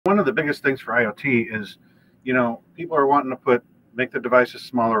one of the biggest things for IoT is, people are wanting to make the devices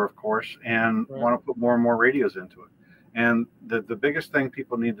smaller, of course, and Right. want to put more and more radios into it. And the biggest thing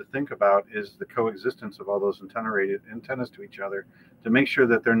people need to think about is the coexistence of all those antennas to each other to make sure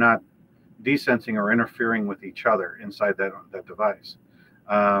that they're not desensing or interfering with each other inside that device.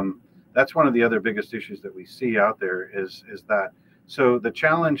 That's one of the other biggest issues that we see out there is that. So the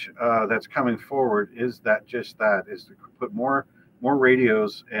challenge that's coming forward is to put more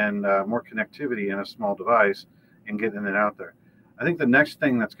radios and more connectivity in a small device and getting it out there. I think the next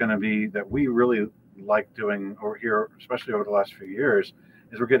thing that's going to be that we really like doing over here, especially over the last few years,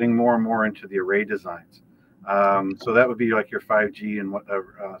 is we're getting more and more into the array designs. So that would be like your 5G and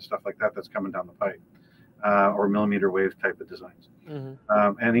whatever stuff like that that's coming down the pipe, or millimeter wave type of designs.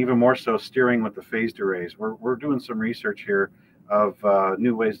 And even more so steering with the phased arrays. We're doing some research here of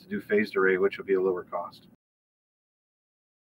new ways to do phased array, which will be a lower cost.